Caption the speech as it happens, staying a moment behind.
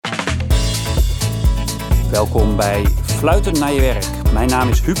Welkom bij Fluiten naar je werk. Mijn naam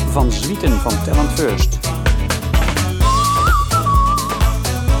is Huub van Zwieten van Talent First.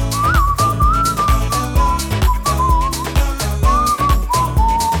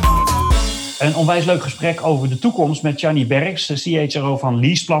 Een onwijs leuk gesprek over de toekomst met Gianni Berks, de CHRO van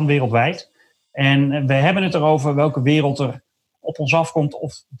Leaseplan wereldwijd. En we hebben het erover welke wereld er op ons afkomt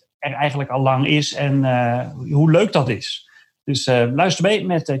of er eigenlijk al lang is en hoe leuk dat is. Dus luister mee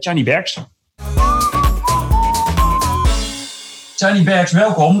met Gianni Berks. Gianni Berks,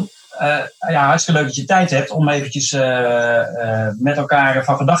 welkom. Hartstikke leuk dat je tijd hebt om eventjes met elkaar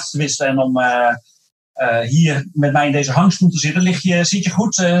van gedachten te wisselen en om hier met mij in deze hangstoel te zitten. Zit je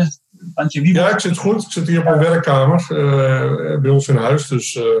goed? Ja, ik zit goed. Ik zit hier op mijn werkkamer bij ons in huis.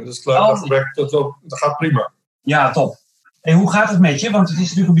 Dus dat gaat prima. Ja, top. En hoe gaat het met je? Want het is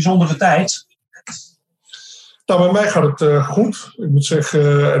natuurlijk een bijzondere tijd. Nou, bij mij gaat het goed. Ik moet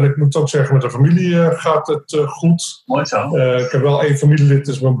zeggen, en ik moet ook zeggen, met de familie gaat het goed. Mooi zo. Ik heb wel één familielid,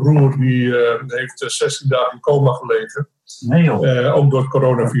 dat is mijn broer, die heeft 16 dagen in coma gelegen. Nee joh. Ook door het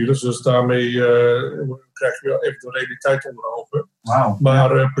coronavirus. Dus daarmee krijg je wel even de realiteit onder ogen. Wauw.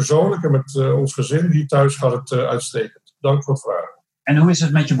 Maar persoonlijk en met ons gezin hier thuis gaat het uitstekend. Dank voor het vragen. En hoe is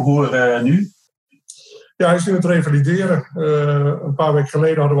het met je broer nu? Ja, hij is nu aan het revalideren. Een paar weken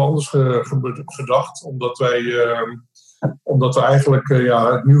geleden hadden we anders gedacht. Omdat we eigenlijk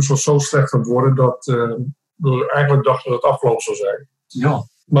het nieuws was zo slecht aan het worden dat we eigenlijk dachten dat het afgelopen zou zijn. Ja.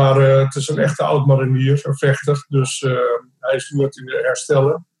 Maar het is een echte oud-marinier, een vechter. Dus hij is nu aan het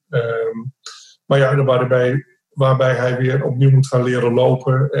herstellen. Maar ja, waarbij hij weer opnieuw moet gaan leren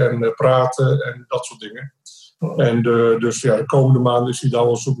lopen en praten en dat soort dingen. En dus de komende maanden is hij daar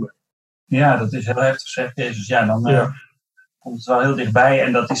wel zoek mee. Ja, dat is heel heftig, zegt Jezus. Ja, dan komt het wel heel dichtbij.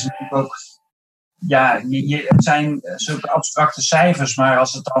 En dat is natuurlijk ook... Ja, het zijn zulke abstracte cijfers, maar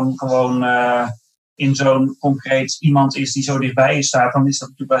als het dan gewoon in zo'n concreet iemand is die zo dichtbij je staat, dan is dat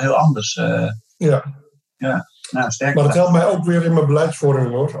natuurlijk wel heel anders. Ja, nou, sterk. Maar het helpt mij ook weer in mijn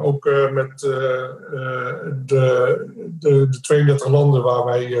beleidsvorming, hoor. Ook met de 32 landen waar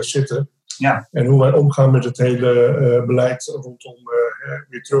wij zitten. Ja. En hoe wij omgaan met het hele beleid rondom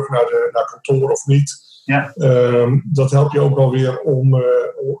weer terug naar kantoor of niet. Ja. Dat helpt je ook wel weer om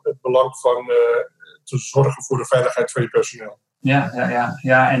het belang van te zorgen voor de veiligheid van je personeel.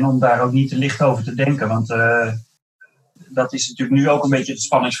 Ja, en om daar ook niet te licht over te denken. Want dat is natuurlijk nu ook een beetje het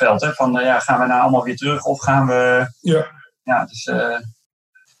spanningsveld. Hè? Van gaan we nou allemaal weer terug of gaan we... Ja, dus...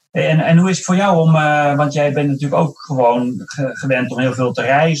 En hoe is het voor jou om, want jij bent natuurlijk ook gewoon gewend om heel veel te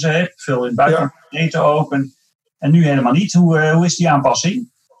reizen, veel in het buitenland te eten ook, en nu helemaal niet. Hoe is die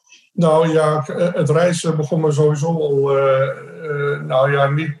aanpassing? Nou ja, het reizen begon me sowieso al,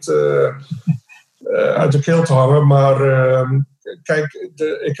 niet uit de keel te hangen, maar kijk,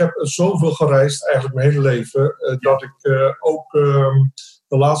 ik heb zoveel gereisd eigenlijk mijn hele leven, dat ik ook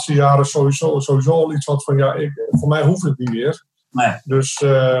de laatste jaren sowieso al iets had van, voor mij hoeft het niet meer. Nee. Dus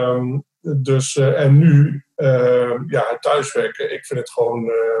en nu, het thuiswerken, ik vind het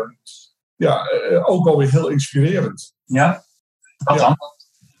gewoon ook alweer heel inspirerend. Ja? Wat dan?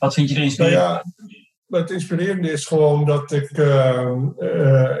 Wat vind je er inspirerend? Nou ja, het inspirerende is gewoon dat ik,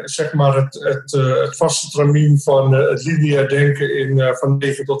 het vaste tramien van het lineair denken van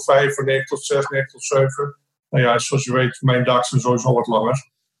 9 tot 5, van 9 tot 6, 9 tot 7. Nou ja, zoals je weet, mijn dagen zijn sowieso wat langer.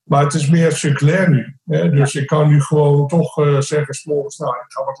 Maar het is meer circulair nu. Hè? Dus ik kan nu gewoon toch zeggen, 's morgens, ik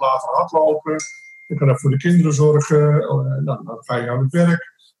ga wat later hardlopen. Ik kan voor de kinderen zorgen. Dan ga je aan het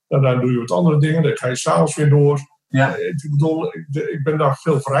werk. Dan doe je wat andere dingen. Dan ga je 's avonds weer door. Ja. Ik bedoel, ik ben daar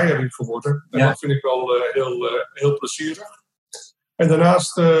veel vrijer in geworden. En dat vind ik wel heel plezierig. En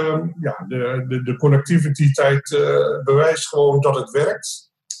daarnaast, de connectivity-tijd bewijst gewoon dat het werkt.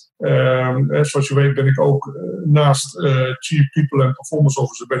 Zoals je weet ben ik ook naast Chief People and Performance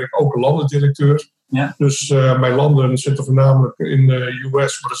Officer ben ik ook landendirecteur. Ja. Dus mijn landen zitten voornamelijk in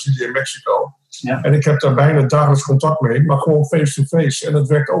US, Brazilië en Mexico. Ja. En ik heb daar bijna dagelijks contact mee, maar gewoon face-to-face. En dat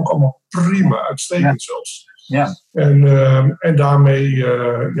werkt ook allemaal prima, uitstekend zelfs. Ja. En daarmee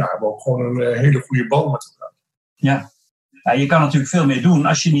hebben we ook gewoon een hele goede band met elkaar. Ja. Ja, je kan natuurlijk veel meer doen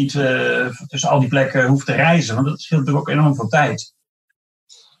als je niet tussen al die plekken hoeft te reizen. Want dat scheelt natuurlijk ook enorm veel tijd.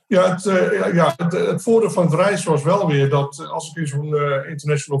 Ja, het voordeel van het reizen was wel weer dat als ik in zo'n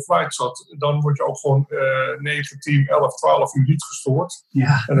international flight zat, dan word je ook gewoon 9, 10, 11, 12 uur niet gestoord.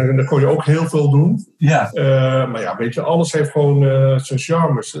 Ja. En dan kon je ook heel veel doen. Ja. Maar ja, weet je, alles heeft gewoon zijn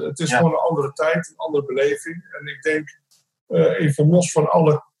charmes. Het is gewoon een andere tijd, een andere beleving. En ik denk, even los van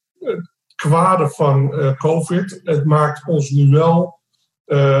alle kwade van COVID, het maakt ons nu wel...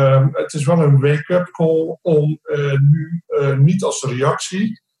 het is wel een wake-up call om nu niet als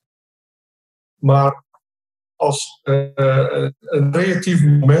reactie, maar als een creatief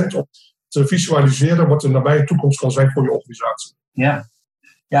moment om te visualiseren wat de nabije toekomst kan zijn voor je organisatie.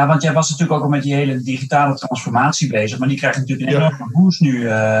 Ja, want jij was natuurlijk ook al met die hele digitale transformatie bezig, maar die krijgt natuurlijk een enorme boost nu.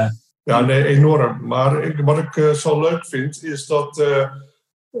 Ja, nee, enorm. Maar wat ik zo leuk vind, is dat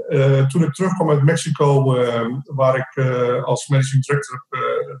toen ik terugkwam uit Mexico, waar ik als managing director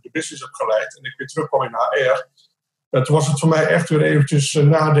de business heb geleid, en ik weer terugkwam in HR, toen was het voor mij echt weer eventjes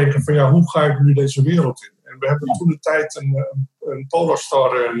nadenken van hoe ga ik nu deze wereld in? En we hebben toen de tijd een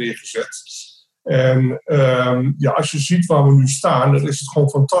Polarstar neergezet. En als je ziet waar we nu staan, dan is het gewoon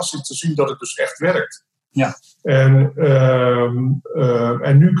fantastisch te zien dat het dus echt werkt. Ja. En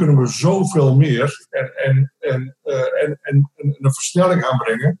nu kunnen we zoveel meer en een versnelling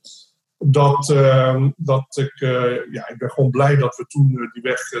aanbrengen. Dat ik ben gewoon blij dat we toen die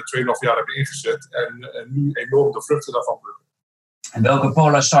weg 2,5 jaar hebben ingezet. En nu enorm de vruchten daarvan plukken. En welke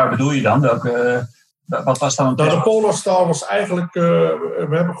Polarstar bedoel je dan? Wat was dan de Polarstar was eigenlijk, we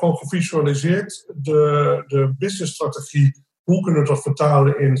hebben gewoon gevisualiseerd de businessstrategie. Hoe kunnen we dat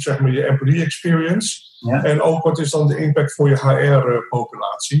vertalen in zeg maar, je employee experience? Ja. En ook wat is dan de impact voor je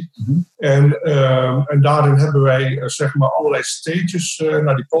HR-populatie? Mm-hmm. En daarin hebben wij zeg maar, allerlei stages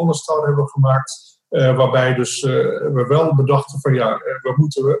naar die Polarstar hebben gemaakt. Waarbij dus we wel bedachten van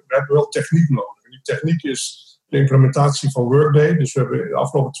we hebben wel techniek nodig. En die techniek is de implementatie van Workday. Dus we hebben de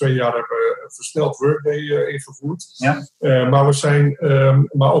afgelopen 2 jaar versneld Workday ingevoerd. Ja. Maar we zijn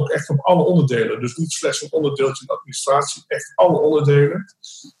maar ook echt op alle onderdelen. Dus niet slechts een onderdeeltje in de administratie, echt alle onderdelen.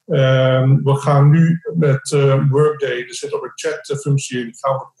 We gaan nu met Workday, er zit ook een chatfunctie in,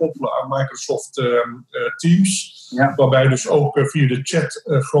 gaan we koppelen aan Microsoft Teams. Ja. Waarbij dus ook via de chat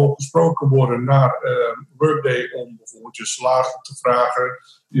gewoon gesproken worden naar Workday om bijvoorbeeld je salaris te vragen,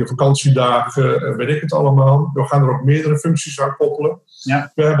 je vakantiedagen, weet ik het allemaal. We gaan er ook meerdere functies aan koppelen.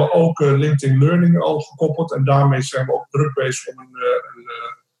 Ja. We hebben ook LinkedIn Learning al gekoppeld en daarmee zijn we ook druk bezig om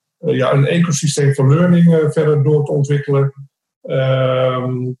een ecosysteem van learning verder door te ontwikkelen.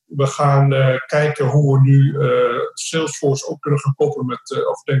 We gaan kijken hoe we nu Salesforce ook kunnen gaan koppelen met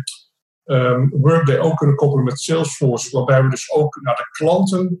Workday ook kunnen koppelen met Salesforce, waarbij we dus ook naar de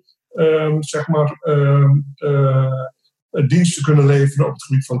klanten diensten kunnen leveren op het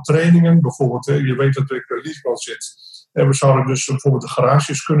gebied van trainingen. Bijvoorbeeld, je weet dat ik bij Liesman zit. We zouden dus bijvoorbeeld de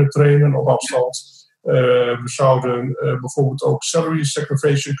garages kunnen trainen op afstand. We zouden bijvoorbeeld ook salary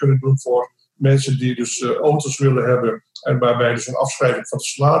sacrifice kunnen doen voor mensen die dus auto's willen hebben. En waarbij dus een afschrijving van de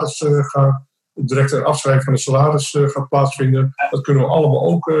salaris direct een afschrijving van de salaris gaat plaatsvinden. Dat kunnen we allemaal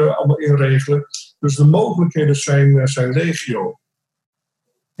ook allemaal inregelen. Dus de mogelijkheden zijn legio.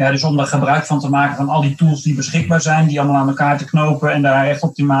 Ja, dus om er gebruik van te maken van al die tools die beschikbaar zijn, die allemaal aan elkaar te knopen en daar echt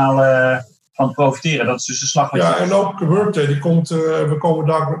optimaal van te profiteren. Dat is dus de slag. Ja, en ook Workday, we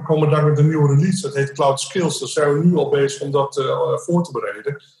komen daar met een nieuwe release. Dat heet Cloud Skills. Daar zijn we nu al bezig om dat voor te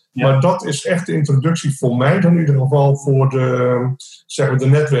bereiden. Ja. Maar dat is echt de introductie voor mij dan in ieder geval voor de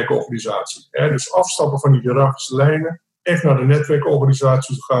netwerkorganisatie. Dus afstappen van die hiërarchische lijnen, echt naar de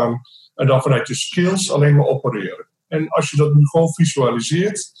netwerkorganisatie te gaan en dan vanuit je skills alleen maar opereren. En als je dat nu gewoon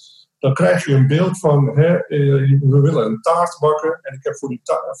visualiseert, dan krijg je een beeld van, we willen een taart bakken en ik heb voor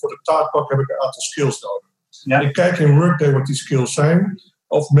de taartbak heb ik een aantal skills nodig. Ja. Ik kijk in Workday wat die skills zijn,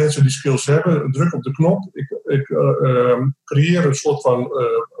 of mensen die skills hebben, druk op de knop. Ik creëer een soort van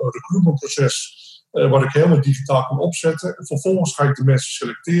recruitmentproces wat ik helemaal digitaal kan opzetten. En vervolgens ga ik de mensen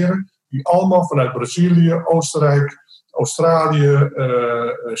selecteren die allemaal vanuit Brazilië, Oostenrijk, Australië,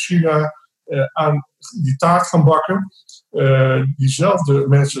 China aan die taart gaan bakken. Diezelfde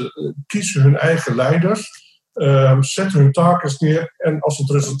mensen kiezen hun eigen leiders, zetten hun targets neer en als het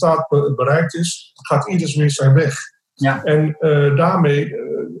resultaat bereikt is, gaat ieders weer zijn weg. Ja. En daarmee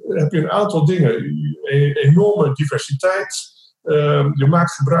heb je een aantal dingen. Enorme diversiteit. Je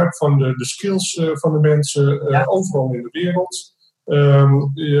maakt gebruik van de skills van de mensen overal in de wereld.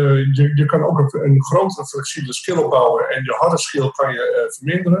 Je kan ook een grotere flexibele skill opbouwen en je harde skill kan je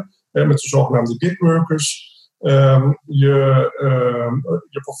verminderen met de zogenaamde gigworkers. Je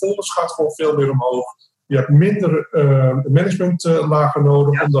performance gaat gewoon veel meer omhoog. Je hebt minder managementlagen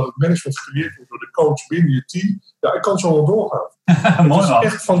nodig, omdat het management gecreëerd wordt door de coach binnen je team. Ja, ik kan zo wel doorgaan. Het is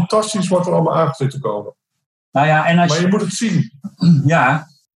echt fantastisch wat er allemaal aan zit te komen. Nou ja, en maar je moet het zien. Ja,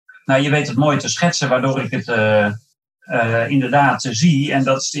 nou je weet het mooi te schetsen, waardoor ik het inderdaad zie. En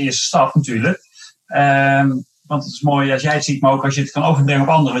dat is de eerste stap natuurlijk. Want het is mooi als jij het ziet, maar ook als je het kan overbrengen op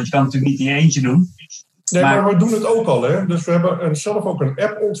anderen. Want je kan het natuurlijk niet in je eentje doen. Nee, maar we doen het ook al. Hè? Dus we hebben zelf ook een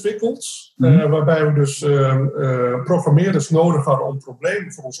app ontwikkeld. Waarbij we dus programmeerders nodig hadden om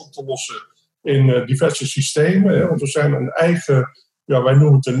problemen voor ons op te lossen in diverse systemen. Hè? Want we zijn een eigen wij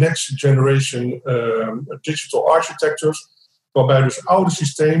noemen het de Next Generation Digital Architectures, waarbij dus oude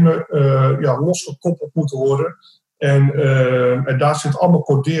systemen losgekoppeld moeten worden. En daar zit allemaal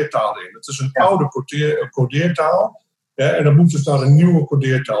codeertaal in. Het is een oude codeertaal. En dan moet dus naar een nieuwe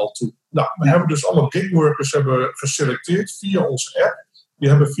codeertaal toe. Nou, we hebben dus allemaal gigworkers geselecteerd via onze app. Die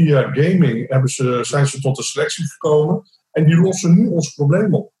hebben via gaming zijn ze tot de selectie gekomen. En die lossen nu ons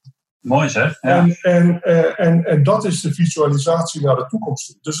probleem op. Mooi zeg. Ja. En dat is de visualisatie naar de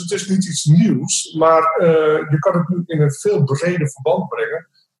toekomst. Dus het is niet iets nieuws, maar je kan het nu in een veel breder verband brengen,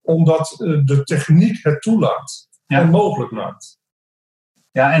 omdat de techniek het toelaat en mogelijk maakt.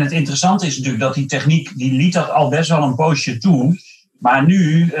 Ja, en het interessante is natuurlijk dat die techniek, die liet dat al best wel een poosje toe. Maar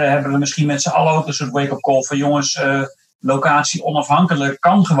nu hebben we misschien met z'n allen ook een soort wake-up call van jongens, locatie onafhankelijk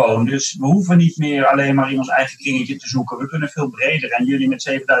kan gewoon. Dus we hoeven niet meer alleen maar in ons eigen kringetje te zoeken. We kunnen veel breder. En jullie met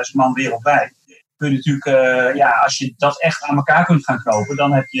 7000 man wereldwijd. Kun je natuurlijk, als je dat echt aan elkaar kunt gaan knopen,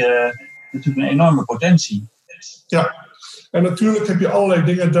 dan heb je natuurlijk een enorme potentie. Ja, en natuurlijk heb je allerlei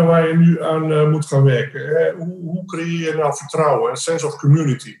dingen daar waar je nu aan moet gaan werken. Hoe creëer je nou vertrouwen, een sense of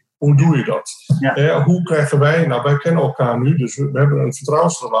community? Hoe doe je dat? Ja. Hoe krijgen wij kennen elkaar nu, dus we hebben een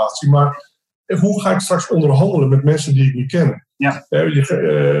vertrouwensrelatie, maar hoe ga ik straks onderhandelen met mensen die ik niet ken? Ja.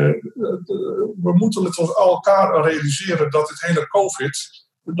 We moeten met ons elkaar realiseren dat dit hele COVID,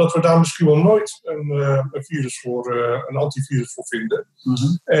 dat we daar misschien wel nooit een antivirus voor vinden.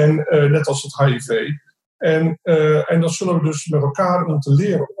 Mm-hmm. En net als het HIV. En dan zullen we dus met elkaar moeten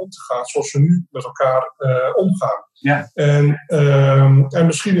leren om te gaan zoals we nu met elkaar omgaan. Ja. En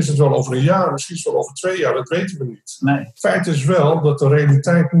misschien is het wel over een jaar, misschien is het wel over 2 jaar, dat weten we niet. Nee. Feit is wel dat de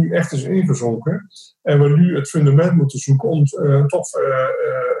realiteit nu echt is ingezonken. En we nu het fundament moeten zoeken om toch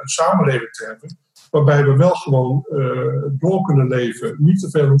een samenleving te hebben. Waarbij we wel gewoon door kunnen leven, niet te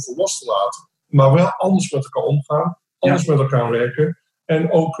veel hoeven los te laten. Maar wel anders met elkaar omgaan, anders met elkaar werken.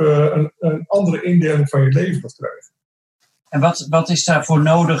 En ook een andere indeling van je leven krijgen. En wat is daarvoor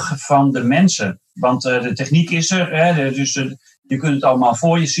nodig van de mensen? Want de techniek is er, dus je kunt het allemaal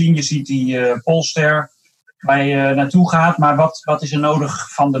voor je zien. Je ziet die polster waar je naartoe gaat. Maar wat is er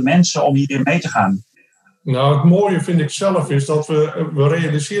nodig van de mensen om hierin mee te gaan? Nou, het mooie vind ik zelf is dat we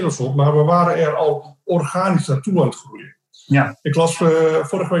realiseren ons op, maar we waren er al organisch naartoe aan het groeien. Ja. Ik las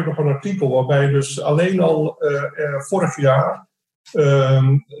vorige week nog een artikel waarbij dus alleen al vorig jaar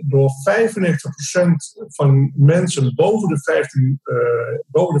door 95% van mensen boven de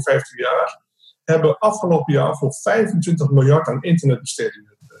 15 jaar hebben afgelopen jaar voor 25 miljard aan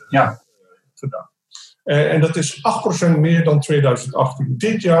internetbestedingen gedaan. En dat is 8% meer dan 2018.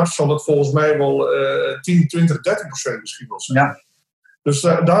 Dit jaar zal het volgens mij wel 10, 20, 30% misschien wel zijn. Ja. Dus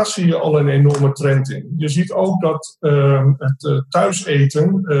daar zie je al een enorme trend in. Je ziet ook dat het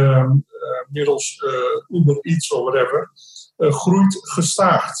thuiseten, middels Uber Eats of whatever, groeit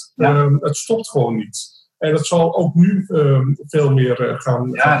gestaag. Ja. Het stopt gewoon niet. En dat zal ook nu veel meer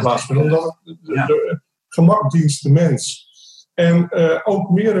gaan plaatsvinden. Omdat de gemak dient de mens. En ook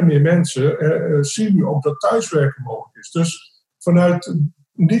meer en meer mensen zien nu ook dat thuiswerken mogelijk is. Dus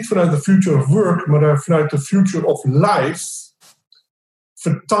niet vanuit de future of work, maar vanuit de future of life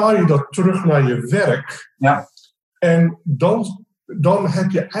vertaal je dat terug naar je werk. Ja. En dan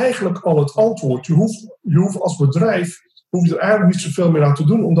heb je eigenlijk al het antwoord. Je hoeft als bedrijf er eigenlijk niet zoveel meer aan te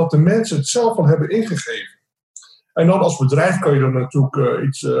doen, omdat de mensen het zelf al hebben ingegeven. En dan als bedrijf kan je er natuurlijk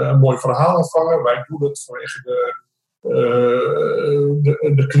een mooi verhaal ontvangen. Wij doen het vanwege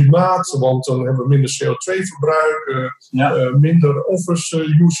de klimaat, want dan hebben we minder CO2-verbruik, minder office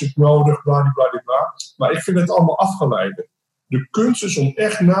usage nodig, bladibladibla. Maar ik vind het allemaal afgeleid. De kunst is om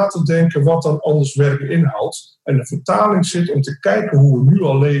echt na te denken wat dan anders werken inhoudt. En de vertaling zit om te kijken hoe we nu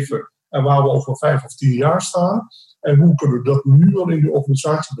al leven en waar we over 5 of 10 jaar staan. En hoe kunnen we dat nu al in de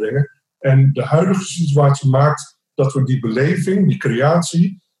organisatie brengen. En de huidige situatie maakt dat we die beleving, die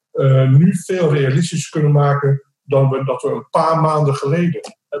creatie, nu veel realistischer kunnen maken dan dat we een paar maanden geleden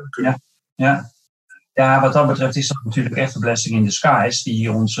hebben kunnen. Ja, wat dat betreft is dat natuurlijk echt een blessing in disguise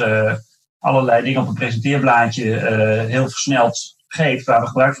die ons allerlei dingen op een presenteerblaadje heel versneld geeft waar we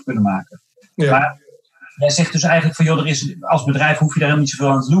gebruik van kunnen maken. Ja. Maar jij zegt dus eigenlijk van, er is, als bedrijf hoef je daar helemaal niet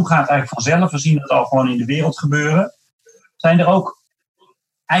zoveel aan te doen, gaat eigenlijk vanzelf. We zien het al gewoon in de wereld gebeuren. Zijn er ook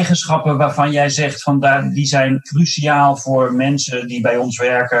eigenschappen waarvan jij zegt van die zijn cruciaal voor mensen die bij ons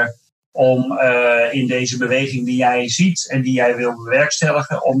werken om in deze beweging die jij ziet en die jij wil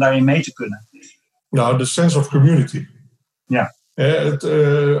bewerkstelligen, om daarin mee te kunnen? Nou, de sense of community. Ja.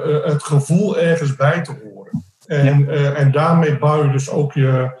 Het gevoel ergens bij te horen. En daarmee bouw je dus ook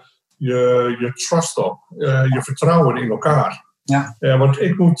je trust op. Je vertrouwen in elkaar. Ja. Want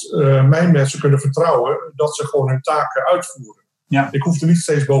ik moet mijn mensen kunnen vertrouwen dat ze gewoon hun taken uitvoeren. Ja. Ik hoef er niet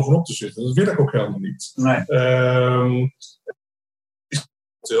steeds bovenop te zitten. Dat wil ik ook helemaal niet. Nee.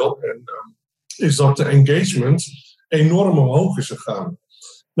 Is dat de engagement enorm omhoog is gegaan.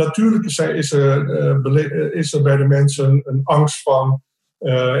 Natuurlijk is er bij de mensen een angst van...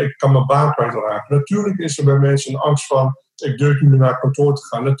 ik kan mijn baan kwijtraken. Natuurlijk is er bij mensen een angst van... ik durf niet meer naar kantoor te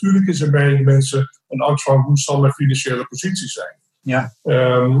gaan. Natuurlijk is er bij mensen een angst van... hoe zal mijn financiële positie zijn. Ja.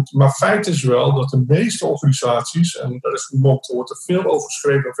 Maar feit is wel dat de meeste organisaties... en daar is wordt er veel over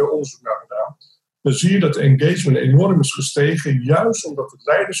geschreven en veel onderzoek naar gedaan... dan zie je dat de engagement enorm is gestegen... juist omdat het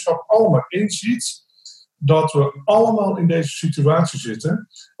leiderschap allemaal inziet... dat we allemaal in deze situatie zitten...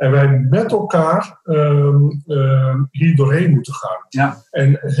 en wij met elkaar hier doorheen moeten gaan. Ja.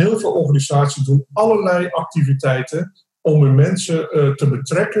 En heel veel organisaties doen allerlei activiteiten... om hun mensen te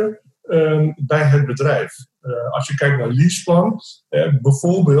betrekken bij het bedrijf. Als je kijkt naar Leaseplan,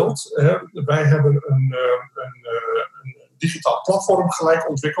 bijvoorbeeld... wij hebben een digitaal platform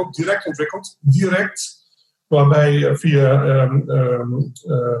direct ontwikkeld... waarbij via...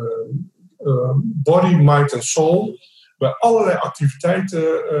 body, mind en soul... we allerlei activiteiten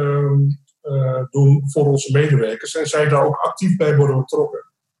doen voor onze medewerkers... en zij daar ook actief bij worden betrokken.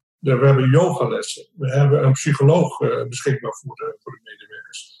 We hebben yogalessen. We hebben een psycholoog beschikbaar voor de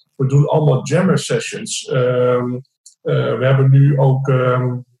medewerkers. We doen allemaal jammer sessions. We hebben nu ook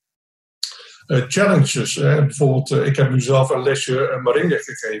challenges. Bijvoorbeeld, ik heb nu zelf een lesje Maringa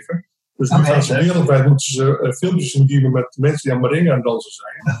gegeven... Dus nu gaan ze wereldwijd moeten ze filmpjes indienen met mensen die aan Maringa aan het dansen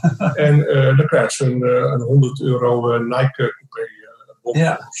zijn. En dan krijgen ze een €100 Nike coupé of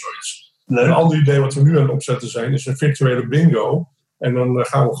zoiets. Leuk. Een ander idee wat we nu aan het opzetten zijn is een virtuele bingo. En dan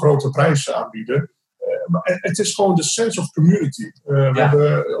gaan we grote prijzen aanbieden. Maar het is gewoon de sense of community.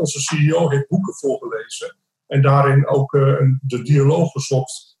 Onze CEO heeft boeken voorgelezen. En daarin ook de dialoog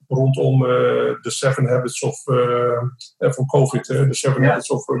gezocht rondom de 7 Habits van COVID. De 7 Habits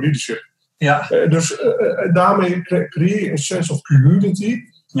of Leadership. Ja. Dus daarmee creëer je een sense of community.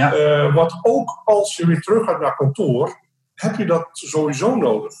 Ja. Wat ook als je weer terug gaat naar kantoor, heb je dat sowieso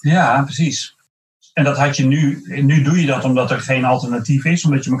nodig. Ja, precies. En dat had je nu. Nu doe je dat omdat er geen alternatief is,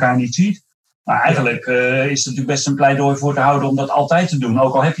 omdat je elkaar niet ziet. Maar eigenlijk is het natuurlijk best een pleidooi voor te houden om dat altijd te doen.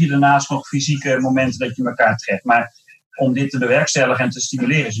 Ook al heb je daarnaast nog fysieke momenten dat je elkaar treft. Maar om dit te bewerkstelligen en te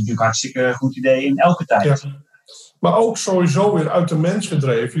stimuleren is natuurlijk hartstikke een goed idee in elke tijd. Ja. Maar ook sowieso weer uit de mens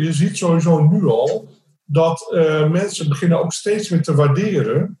gedreven. Je ziet sowieso nu al dat mensen beginnen ook steeds meer te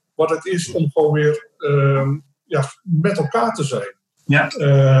waarderen wat het is om gewoon weer met elkaar te zijn. Ja.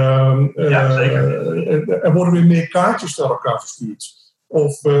 Zeker. Er worden weer meer kaartjes naar elkaar verstuurd.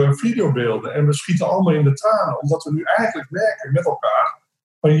 Of videobeelden. En we schieten allemaal in de tranen. Omdat we nu eigenlijk merken met elkaar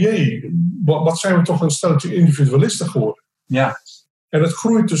van wat zijn we toch een stelletje individualisten geworden. Ja. En het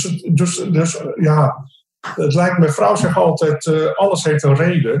groeit dus het lijkt mijn vrouw zegt altijd, alles heeft een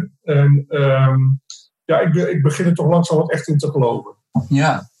reden. En ik begin er toch langzaam wat echt in te geloven.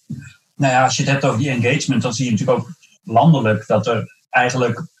 Ja. Nou ja, als je het hebt over die engagement, dan zie je natuurlijk ook landelijk dat er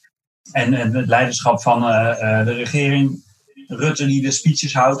eigenlijk, en het leiderschap van de regering, Rutte die de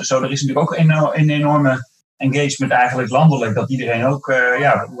speeches houdt en zo, er is natuurlijk ook een enorme engagement eigenlijk landelijk, dat iedereen ook,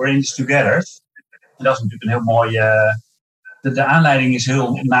 we're in this together. En dat is natuurlijk een heel mooi, de aanleiding is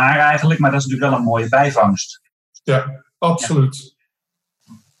heel naar eigenlijk, maar dat is natuurlijk wel een mooie bijvangst. Ja, absoluut. Ja.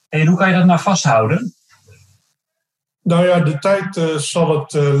 En hoe kan je dat nou vasthouden? Nou ja, de tijd zal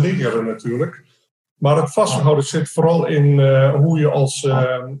het leren natuurlijk. Maar het vasthouden zit vooral in hoe je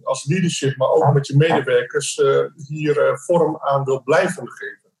als leadership, maar ook met je medewerkers, hier vorm aan wil blijven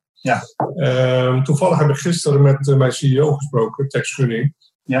geven. Ja. Toevallig heb ik gisteren met mijn CEO gesproken, Tex Gunning.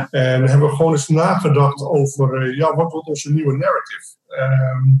 Ja. En hebben we gewoon eens nagedacht over, wat wordt onze nieuwe narrative?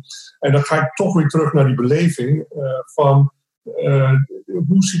 En dan ga ik toch weer terug naar die beleving van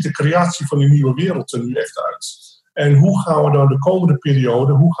hoe ziet de creatie van die nieuwe wereld er nu echt uit? En hoe gaan we dan de komende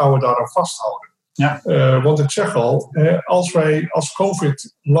periode, hoe gaan we daaraan vasthouden? Ja. Want ik zeg al, als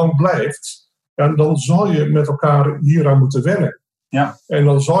COVID lang blijft, dan zal je met elkaar hieraan moeten wennen. Ja. En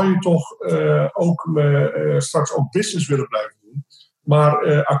dan zal je toch straks ook business willen blijven doen.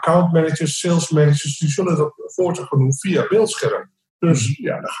 Maar account managers, sales managers, die zullen dat voortaan gaan doen via beeldscherm. Dus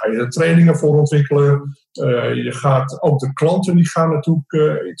dan ga je er trainingen voor ontwikkelen. Je gaat ook de klanten, die gaan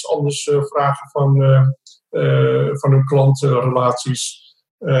natuurlijk iets anders vragen van hun klantrelaties.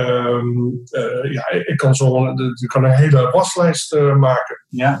 Ik kan een hele waslijst maken.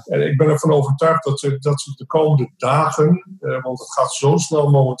 Ja. En ik ben ervan overtuigd dat ze de komende dagen, want het gaat zo snel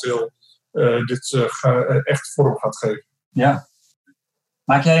momenteel, dit echt vorm gaat geven. Ja.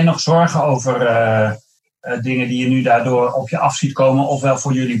 Maak jij je nog zorgen over dingen die je nu daardoor op je af ziet komen, ofwel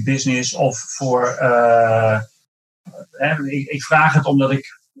voor jullie business of voor ik vraag het omdat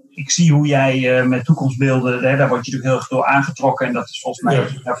ik zie hoe jij met toekomstbeelden, daar word je natuurlijk heel erg door aangetrokken en dat is volgens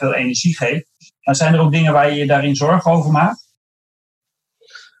mij dat veel energie geeft. Maar zijn er ook dingen waar je je daarin zorgen over maakt?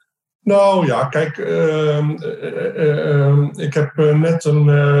 Nou ja, kijk, ik heb net een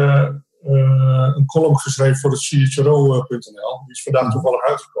column geschreven voor het CHRO.nl. Die is vandaag toevallig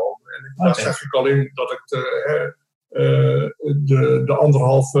uitgekomen. En daar zeg ik al in dat ik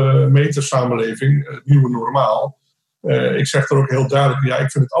de 1,5 meter samenleving, het nieuwe normaal, ik zeg er ook heel duidelijk,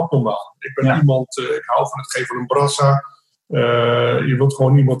 ik vind het abnormaal. Ik ben iemand, ik hou van het geven van een brassa. Je wilt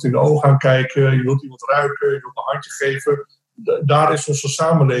gewoon iemand in de ogen gaan kijken, je wilt iemand ruiken, je wilt een handje geven. Daar is onze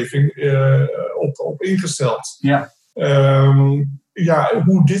samenleving op ingesteld. Ja.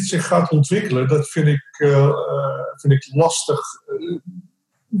 Hoe dit zich gaat ontwikkelen, dat vind ik lastig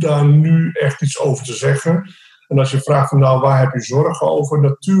daar nu echt iets over te zeggen. En als je vraagt van waar heb je zorgen over?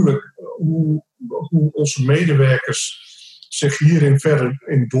 Natuurlijk hoe onze medewerkers zich hierin verder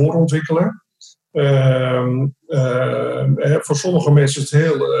in doorontwikkelen. Voor sommige mensen is het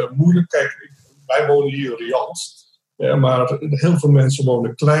heel moeilijk. Kijk, wij wonen hier in Riant. Maar heel veel mensen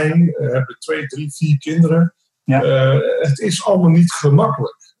wonen klein, hebben 2, 3, 4 kinderen. Ja. Het is allemaal niet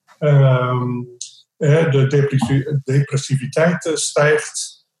gemakkelijk. De depressiviteit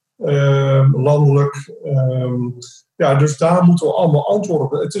stijgt landelijk. Dus daar moeten we allemaal antwoorden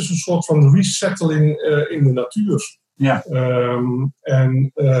op. Het is een soort van resettling in de natuur. Ja.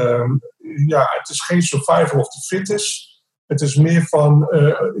 Het is geen survival of the fittest. Het is meer van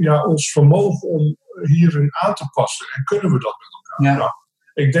ons vermogen om hierin aan te passen. En kunnen we dat met elkaar? Ja. Nou,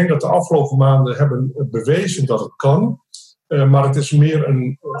 ik denk dat de afgelopen maanden hebben bewezen dat het kan. Maar het is meer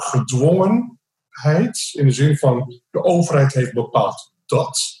een gedwongenheid. In de zin van de overheid heeft bepaald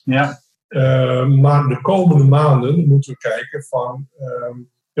dat. Ja. Maar de komende maanden moeten we kijken van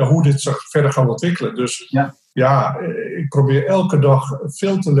hoe dit zich verder gaat ontwikkelen. Dus ik probeer elke dag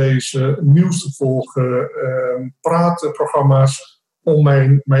veel te lezen, nieuws te volgen, praatprogramma's om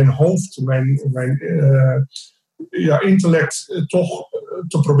mijn hoofd, mijn intellect toch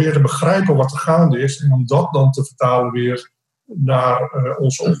te proberen begrijpen wat er gaande is en om dat dan te vertalen weer naar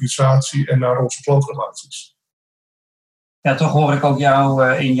onze organisatie en naar onze klantrelaties. Ja, toch hoor ik ook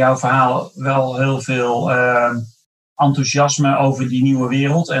in jouw verhaal wel heel veel enthousiasme over die nieuwe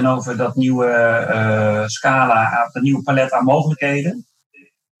wereld en over dat nieuwe scala, dat nieuwe palet aan mogelijkheden.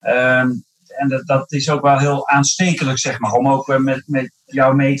 En dat is ook wel heel aanstekelijk, zeg maar, om ook met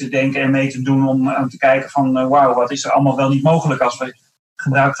jou mee te denken en mee te doen om te kijken van wauw, wat is er allemaal wel niet mogelijk als we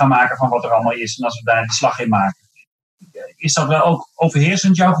gebruik gaan maken van wat er allemaal is en als we daar die slag in maken. Is dat wel ook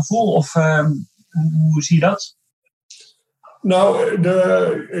overheersend, jouw gevoel? Of hoe zie je dat? Nou,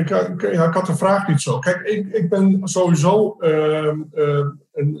 ik had de vraag niet zo. Kijk, ik ben sowieso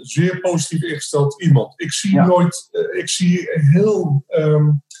een zeer positief ingesteld iemand. Ik zie nooit,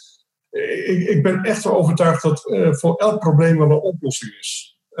 ik ben echt wel overtuigd dat voor elk probleem wel een oplossing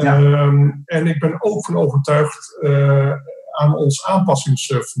is. Ja. En ik ben ook van overtuigd aan ons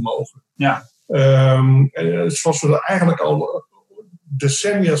aanpassingsvermogen. Ja. Zoals we dat eigenlijk al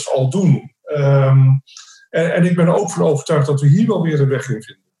decennia's al doen. En ik ben er ook van overtuigd dat we hier wel weer een weg in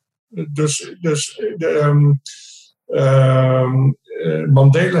vinden.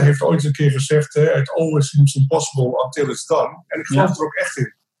 Mandela heeft ooit een keer gezegd, it always seems impossible until it's done. En ik geloof er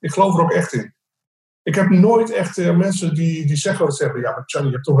ook echt in. Ik heb nooit echt mensen die zeggen wat ze zeggen. Ja, maar Charlie,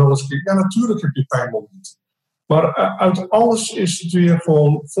 je hebt toch wel eens een keer... Ja, natuurlijk heb je pijnmoment. Maar uit alles is het weer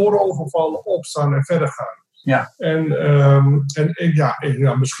gewoon voorovervallen, opstaan en verder gaan. Ja. En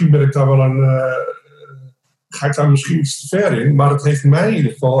misschien ben ik daar wel ga ik daar misschien iets te ver in, maar het heeft mij in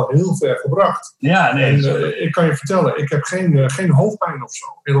ieder geval heel ver gebracht. Ja, nee. En ik kan je vertellen, ik heb geen hoofdpijn of zo.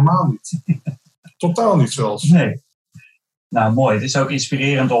 Helemaal niet. Totaal niet zelfs. Nee. Nou, mooi. Het is ook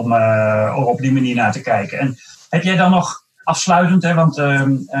inspirerend om op die manier naar te kijken. En heb jij dan nog afsluitend, want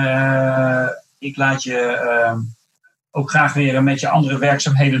ik laat je ook graag weer met je andere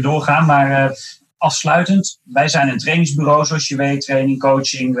werkzaamheden doorgaan, maar afsluitend, wij zijn een trainingsbureau, zoals je weet, training,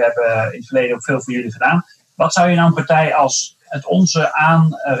 coaching. We hebben in het verleden ook veel voor jullie gedaan. Wat zou je nou een partij als het onze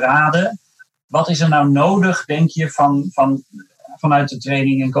aanraden? Wat is er nou nodig, denk je, vanuit de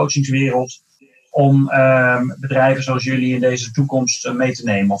training- en coachingswereld om bedrijven zoals jullie in deze toekomst mee te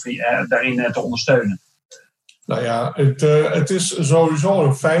nemen of daarin te ondersteunen? Nou ja, het is sowieso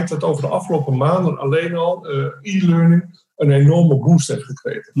een feit dat over de afgelopen maanden alleen al e-learning een enorme boost heeft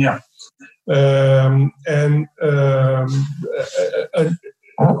gekregen. Ja.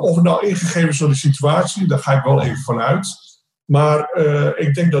 Of het nou ingegeven is door de situatie, daar ga ik wel even vanuit. Maar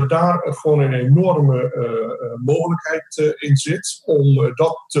ik denk dat daar gewoon een enorme mogelijkheid in zit om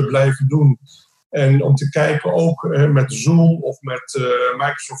dat te blijven doen En om te kijken ook met Zoom of met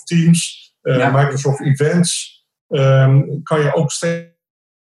Microsoft Teams, Microsoft Events, kan je ook steeds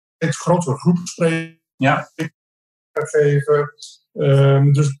grotere groepen spreken geven.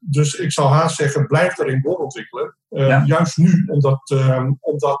 Dus ik zou haast zeggen, blijf erin doorontwikkelen. Juist nu,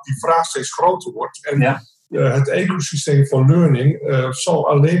 omdat die vraag steeds groter wordt. En het ecosysteem van learning zal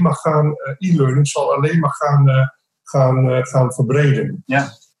alleen maar e-learning zal alleen maar gaan verbreden. Ja.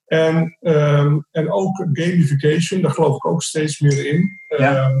 En ook gamification, daar geloof ik ook steeds meer in.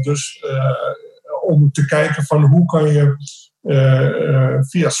 Dus om te kijken van hoe kan je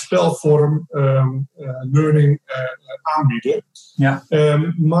via spelvorm learning aanbieden. Ja.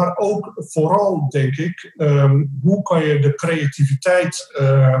 Maar ook vooral, denk ik, hoe kan je de creativiteit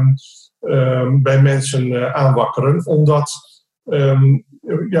bij mensen aanwakkeren. Omdat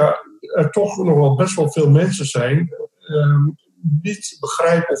er toch nog wel best wel veel mensen zijn niet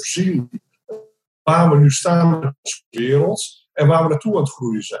begrijpen of zien waar we nu staan in de wereld en waar we naartoe aan het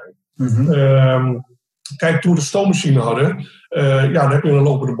groeien zijn. Mm-hmm. Kijk, toen we de stoommachine hadden, dan heb je een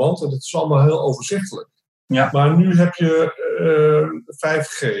lopende band en dat is allemaal heel overzichtelijk. Ja. Maar nu heb je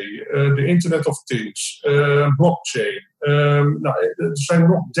 5G, de Internet of Things, blockchain. Er zijn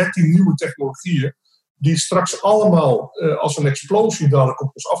nog 13 nieuwe technologieën die straks allemaal als een explosie dadelijk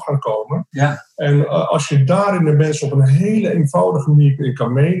op ons af gaan komen. Ja. En als je daarin de mensen op een hele eenvoudige manier in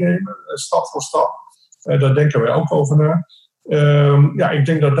kan meenemen, stap voor stap, daar denken wij ook over na. Ik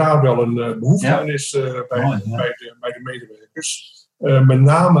denk dat daar wel een behoefte aan is bij de medewerkers. Met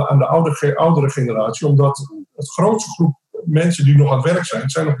name aan de oudere generatie, omdat het grootste groep mensen die nog aan het werk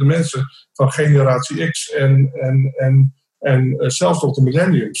zijn nog de mensen van generatie X en zelfs nog de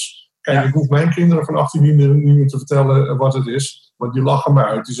millenniums. Kijk, ik hoef mijn kinderen van 18 niet meer te vertellen wat het is, want die lachen me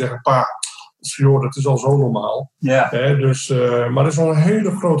uit. Die zeggen, pa, dat is al zo normaal. Ja. Maar er is wel een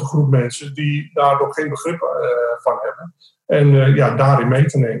hele grote groep mensen die daar nog geen begrip van hebben. En daarin mee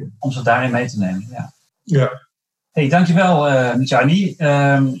te nemen. Om ze daarin mee te nemen, ja. Hey, dankjewel, Mijani.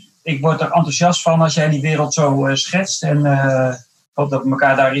 Ik word er enthousiast van als jij die wereld zo schetst. En ik hoop dat we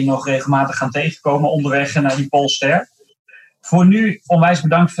elkaar daarin nog regelmatig gaan tegenkomen onderweg naar die Poolster. Voor nu onwijs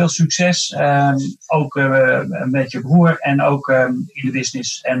bedankt, veel succes. Ook met je broer en ook in de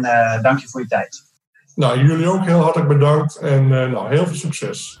business. En dank je voor je tijd. Nou, jullie ook heel hartelijk bedankt en heel veel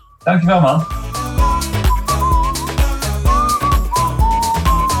succes. Dankjewel, man.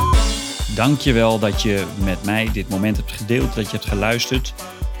 Dankjewel dat je met mij dit moment hebt gedeeld, dat je hebt geluisterd.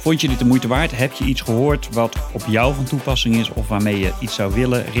 Vond je dit de moeite waard? Heb je iets gehoord wat op jou van toepassing is of waarmee je iets zou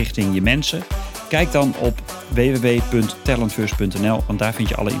willen richting je mensen? Kijk dan op www.talentfirst.nl, want daar vind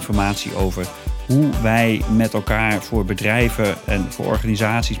je alle informatie over hoe wij met elkaar voor bedrijven en voor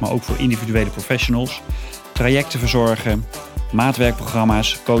organisaties, maar ook voor individuele professionals, trajecten verzorgen,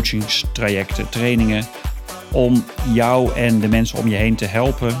 maatwerkprogramma's, coachingstrajecten, trainingen, om jou en de mensen om je heen te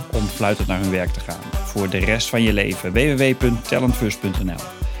helpen om fluitend naar hun werk te gaan. Voor de rest van je leven. www.talentfirst.nl.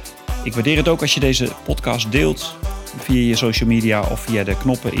 Ik waardeer het ook als je deze podcast deelt via je social media of via de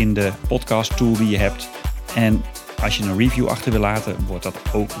knoppen in de podcast tool die je hebt. En als je een review achter wil laten, wordt dat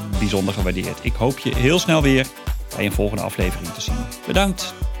ook bijzonder gewaardeerd. Ik hoop je heel snel weer bij een volgende aflevering te zien.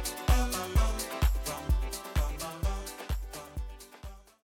 Bedankt!